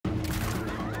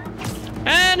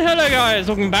And hello guys,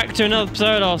 welcome back to another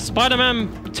episode of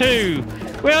Spider-Man 2.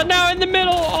 We are now in the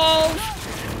middle of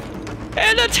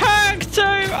an attack, so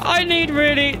I need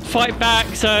really fight back,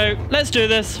 so let's do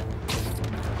this.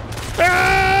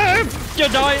 Ah, you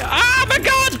die. Oh my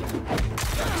god!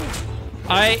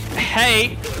 I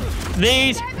hate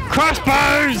these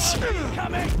crossbows!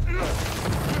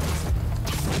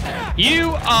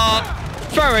 You are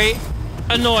very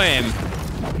annoying.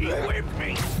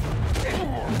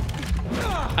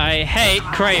 I hate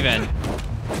Craven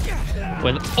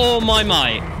with all my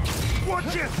might.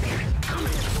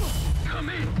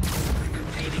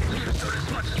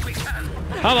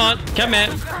 Come on, come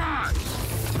in.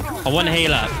 I want to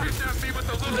heal up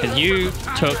because you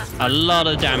took a lot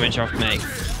of damage off me,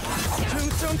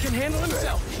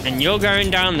 and you're going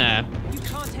down there.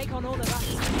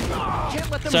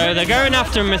 So they're going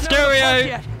after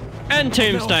Mysterio and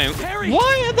Tombstone.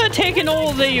 Why are they taking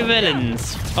all the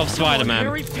villains of Spider-Man?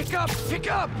 Harry, pick up!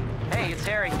 Hey, it's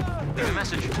Harry. Leave a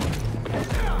message.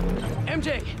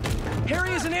 MJ,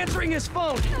 Harry isn't answering his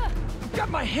phone. I've got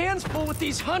my hands full with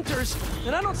these hunters,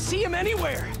 and I don't see him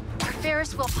anywhere. Our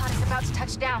Ferris wheel pod is about to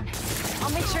touch down.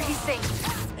 I'll make sure he's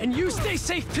safe. And you stay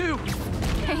safe too.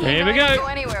 Here we I don't go. go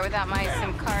anywhere without my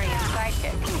Simkarian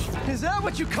sidekick. Is that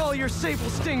what you call your Sable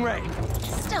Stingray?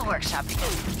 Still workshopping.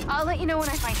 I'll let you know when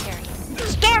I find Harry.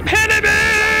 Stop hitting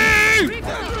me!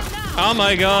 Oh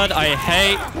my god, I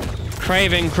hate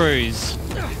Craven Cruz.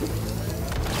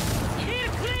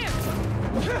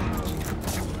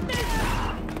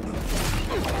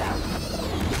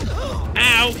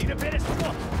 Ow!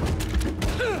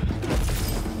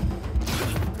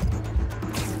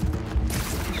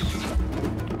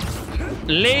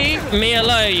 Leave me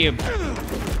alone, you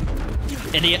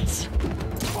idiots.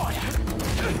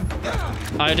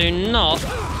 I do not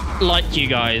like you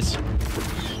guys.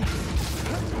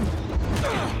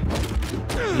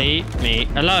 Leave me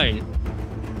alone.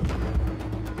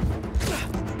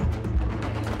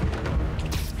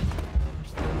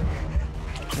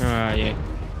 Where are you?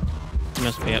 You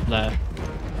must be up there.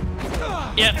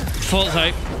 Yep, thought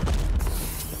so.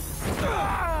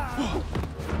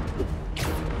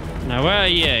 Now where are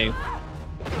you?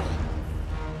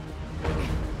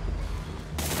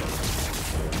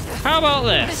 How about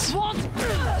this?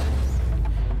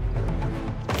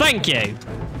 Thank you.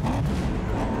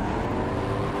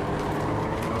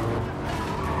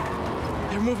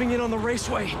 They're moving in on the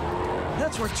raceway.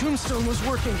 That's where Tombstone was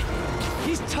working.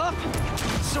 He's tough.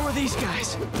 So are these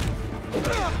guys.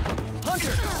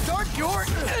 Hunter, start your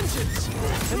engines,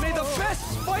 and may the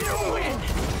best spider win.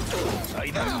 I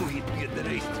knew he'd be at the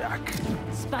racetrack.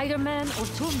 Spider-Man or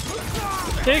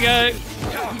Tombstone? Here you go.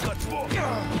 We got four.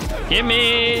 Give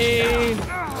me.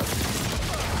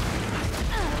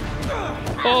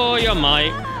 Oh, your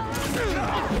might.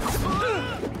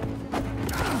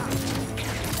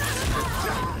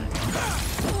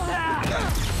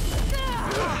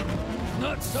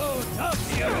 Not so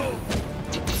tough, hero.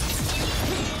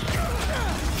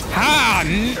 Ha!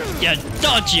 You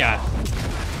dodger!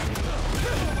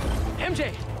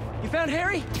 MJ, you found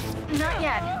Harry? Not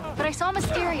yet, but I saw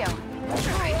Mysterio.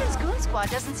 Craven's Goon Squad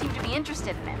doesn't seem to be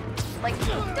interested in him. Like,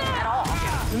 at all.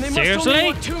 And they must Seriously? only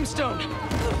want Tombstone.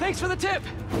 Thanks for the tip.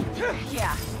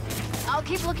 Yeah. I'll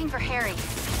keep looking for Harry.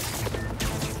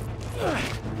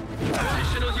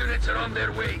 Additional units are on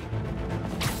their way.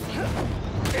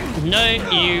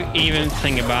 Don't you even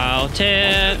think about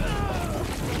it.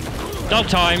 Dog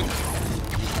time.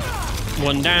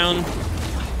 One down.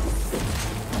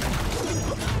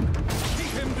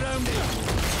 Keep him grounded.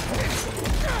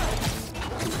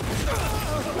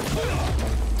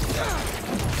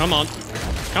 Come on.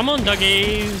 Come on,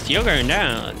 doggies. You're going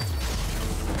down.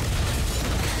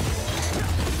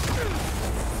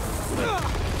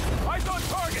 Eyes on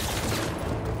target.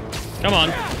 Come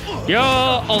on. You're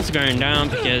also going down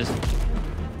because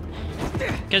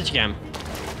you can.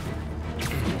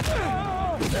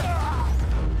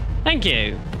 Thank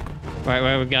you. Right,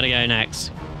 where we gotta go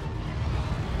next?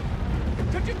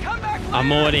 Could you come back later?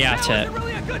 I'm already Now at isn't it.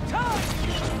 really a good time.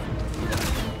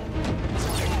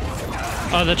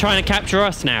 Oh, they're trying to capture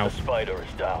us now. Spider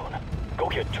is down. Go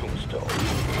get Tombstone.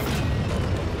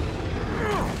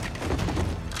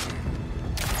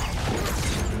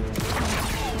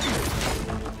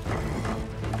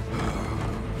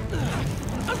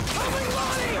 I'm coming,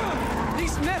 Lonnie!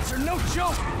 These nets are no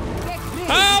joke.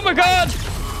 Oh my god!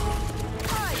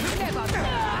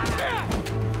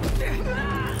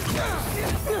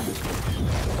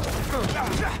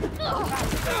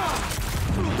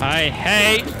 I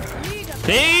hate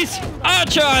these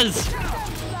archers!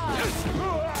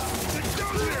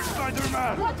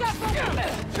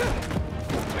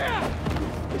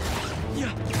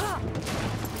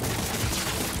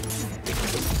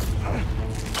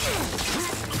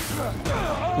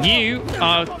 You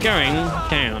are going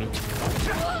down.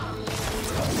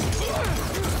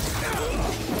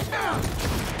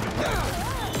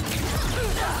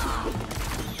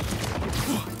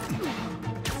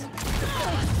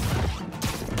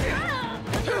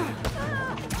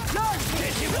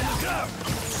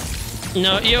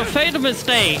 No, your fatal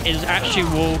mistake is actually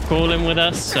wall crawling with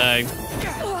us, so...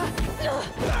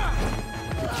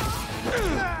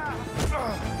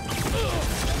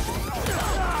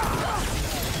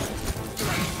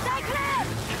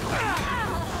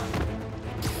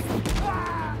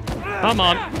 Come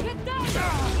on.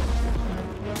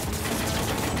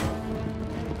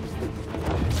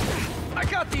 I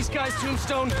got these guys,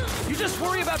 Tombstone. You just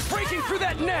worry about breaking through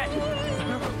that net. I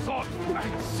never thought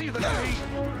I'd see the day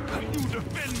you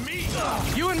defend me.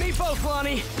 You and me both,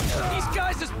 Lonnie. These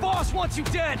guys, his boss wants you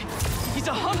dead. He's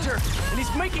a hunter, and he's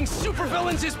making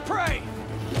supervillains his prey.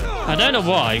 I don't know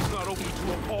why. It's not open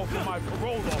to a call from my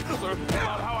parole officer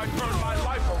about how I turned my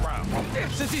life around.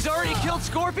 Since he's already killed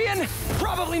Scorpion?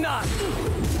 Probably not. I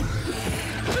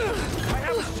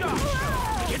have a shot.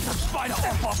 Get the spider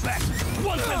off our back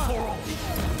once and for all.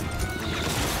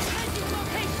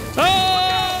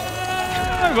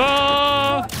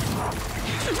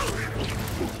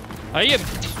 Are you...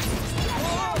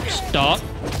 Stop.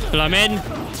 Blooming.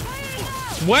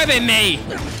 Webbing me.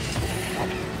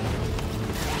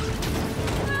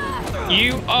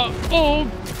 You are all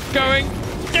going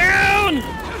down.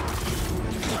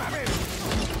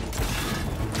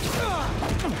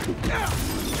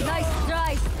 Nice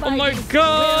try, Spidey. Oh my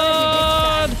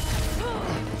god!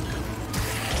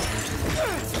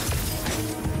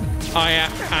 I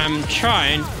am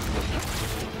trying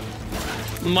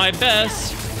my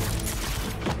best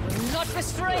Not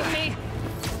restrain me.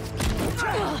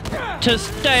 to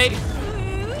stay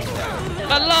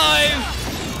alive.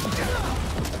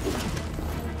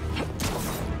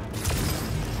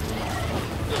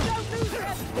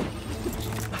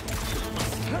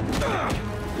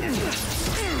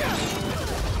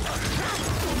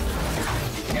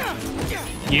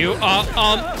 You are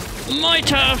on my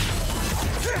turf.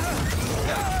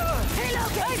 Hey,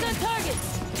 look, eyes on target.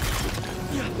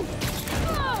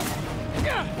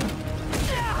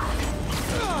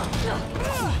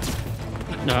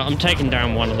 No, I'm taking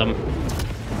down one of them.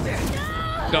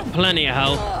 Got plenty of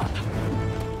health.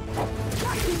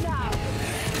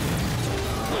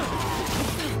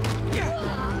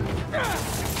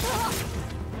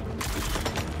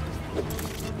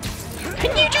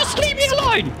 Can you just leave me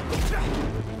alone?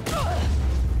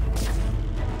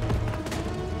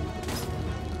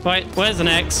 Right, where's the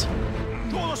next?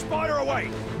 Pull the spider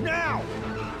away now.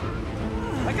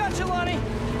 I got you, Lonnie.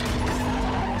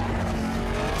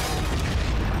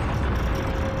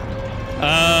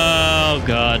 Oh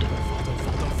god.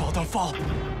 Don't fall.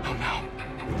 Oh no.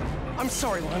 I'm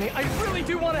sorry, Lonnie. I really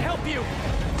do want to help you.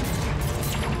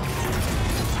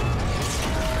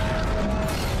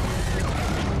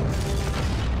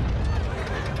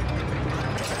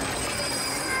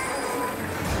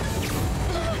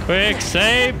 Quick,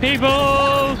 save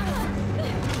people!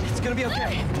 It's gonna be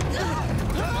okay.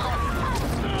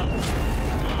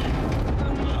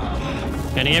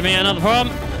 Can you give me another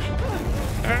prompt?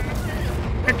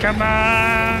 Come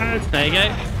on! There you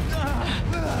go.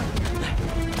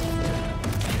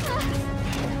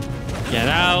 Get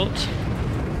out.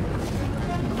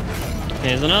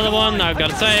 Here's another one I've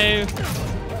got to save.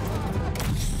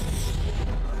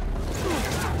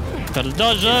 Got to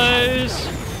dodge those.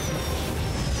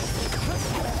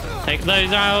 Take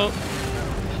those out.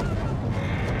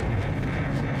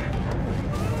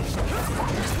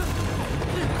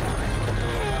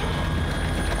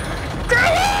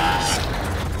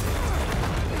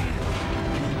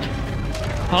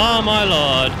 Oh my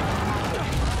lord.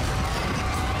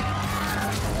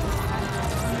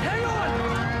 Hang on.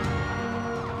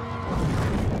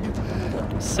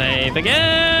 Save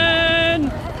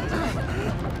again.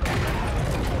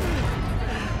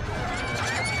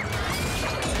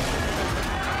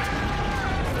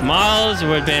 Miles, it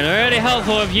would have been really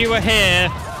helpful if you were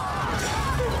here.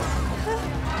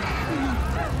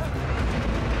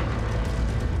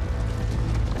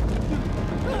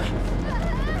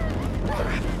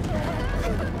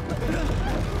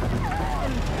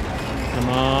 Come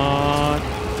on.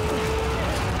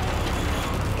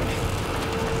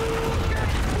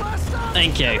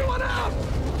 Thank you.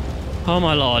 Oh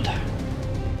my lord.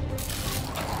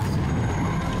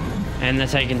 And they're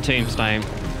taking Tombstone.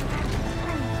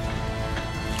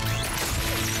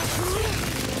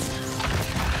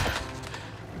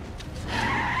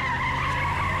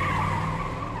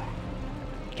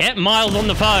 Get Miles on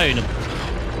the phone.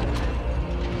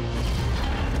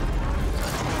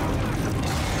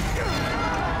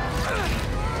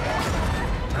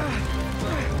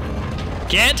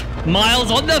 Get Miles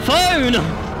on the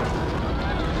phone.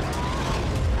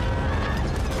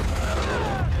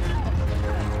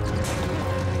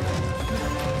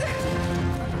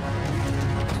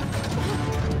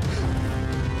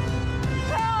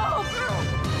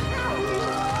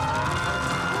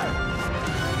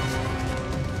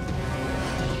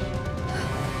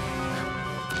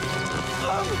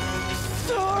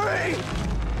 Sorry!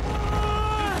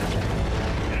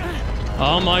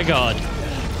 Oh my god.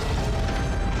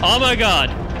 Oh my god.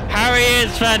 Harry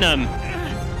is Venom.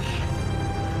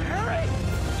 Harry!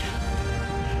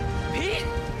 Pete?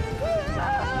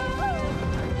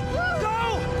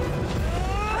 Go!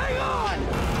 Hang on!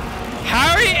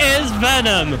 Harry is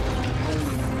Venom.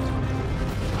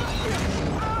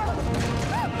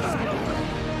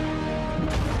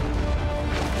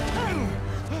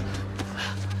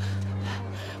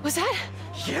 Was that?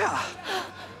 Yeah!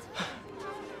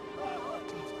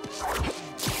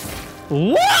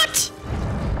 What?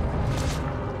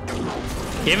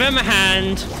 Give him a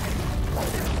hand.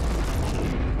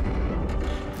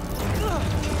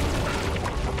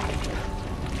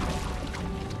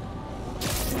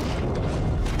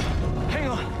 Hang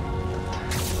on.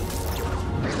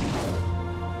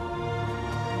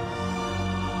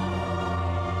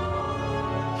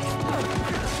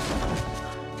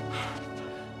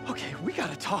 Okay, we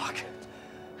gotta talk.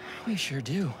 We sure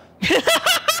do.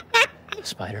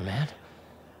 Spider-Man.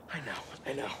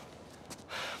 I know.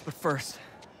 But first,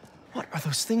 what are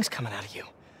those things coming out of you?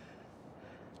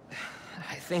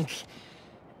 I think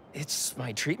it's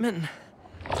my treatment.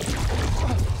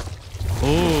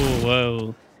 Oh,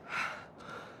 whoa.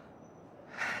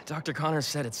 Dr. Connors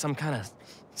said it's some kind of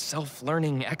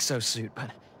self-learning exosuit,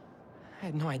 but I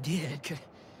had no idea it could...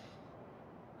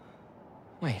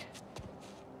 Wait.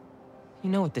 You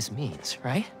know what this means,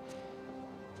 right?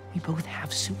 We both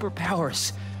have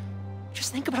superpowers.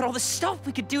 Just think about all the stuff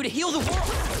we could do to heal the world.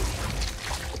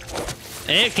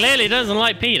 It clearly doesn't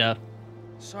like Peter.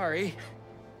 Sorry.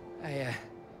 I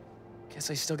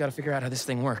guess I still gotta figure out how this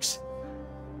thing works.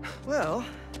 Well,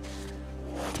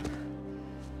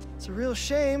 it's a real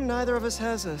shame neither of us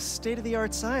has a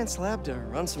state-of-the-art science lab to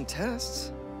run some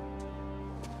tests.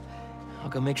 I'll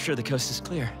go make sure the coast is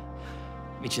clear.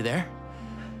 Meet you there?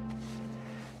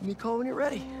 Give me a call when you're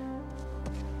ready.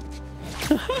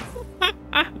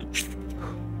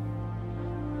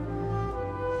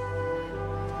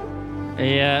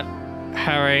 Yeah,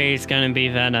 Harry's gonna be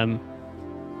Venom.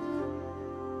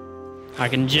 I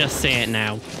can just see it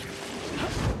now.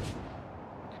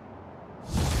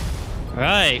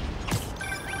 Right.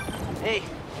 Hey,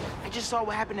 I just saw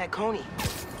what happened at Coney.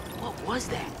 What was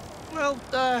that? Well,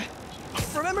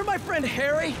 remember my friend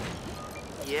Harry?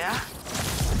 Yeah?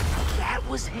 That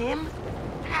was him?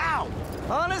 How?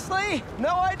 Honestly,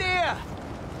 no idea.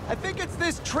 I think it's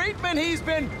this treatment he's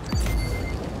been...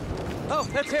 Oh,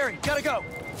 that's Harry. Gotta go.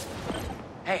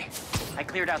 Hey, I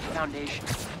cleared out the foundation.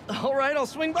 All right, I'll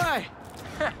swing by.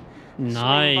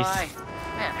 Nice. Swing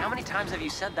by. Man, how many times have you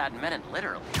said that and meant it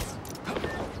literally?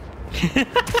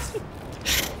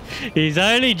 He's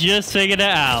only just figured it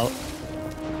out.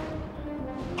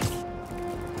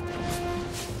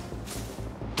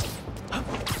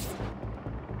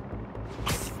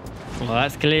 Well,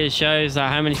 that clearly shows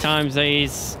how many times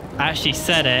he's actually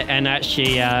said it and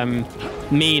actually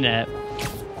mean it.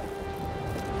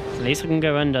 At least I can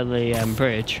go under the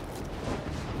bridge.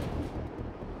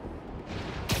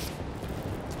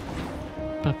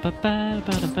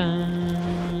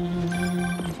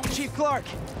 Chief Clark,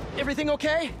 everything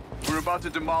okay? We're about to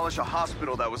demolish a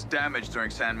hospital that was damaged during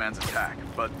Sandman's attack,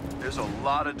 but there's a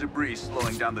lot of debris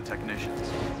slowing down the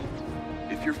technicians.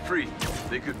 If you're free,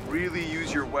 they could really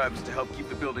use your webs to help keep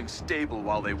the building stable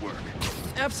while they work.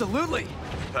 Absolutely.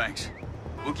 Thanks.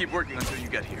 We'll keep working until you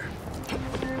get here.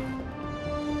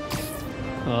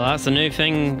 Well, that's a new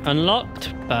thing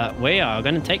unlocked, but we are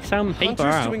going to take some people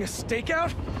Hunter's out. doing a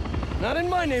stakeout? Not in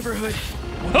my neighborhood.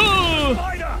 Oh!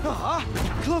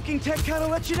 Cloaking tech kind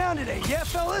of let you down today, yeah,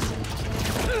 fellas?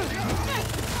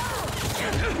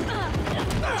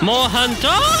 More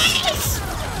hunters!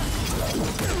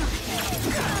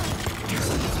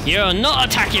 You're not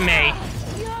attacking me!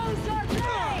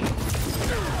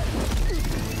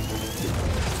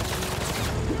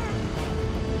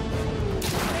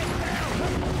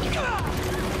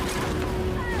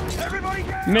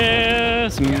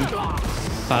 Miss!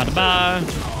 Bye-bye.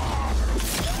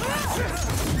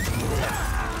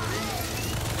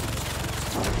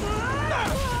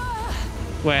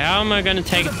 Wait, how am I going to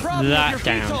take There's a problem with your that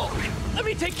down? VTOL. Let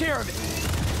me take care of it.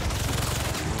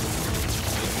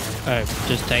 Oh,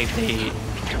 just take the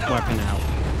weapon out.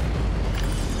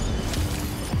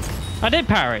 I did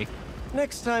parry.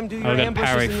 Next time, do I your got ambushes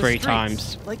parry in the 3 streets,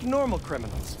 times. like normal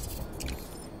criminals.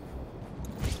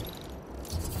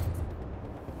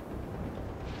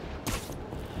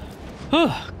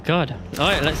 Oh, God.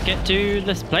 Alright, let's get to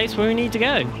this place where we need to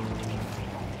go.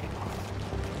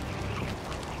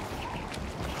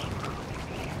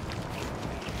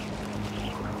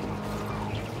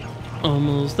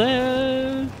 Almost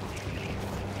there.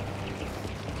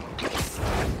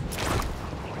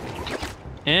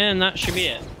 And that should be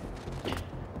it.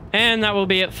 And that will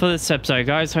be it for this episode,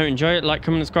 guys. Hope you enjoyed it. Like,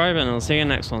 comment, subscribe, and I'll see you in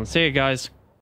the next one. See you, guys.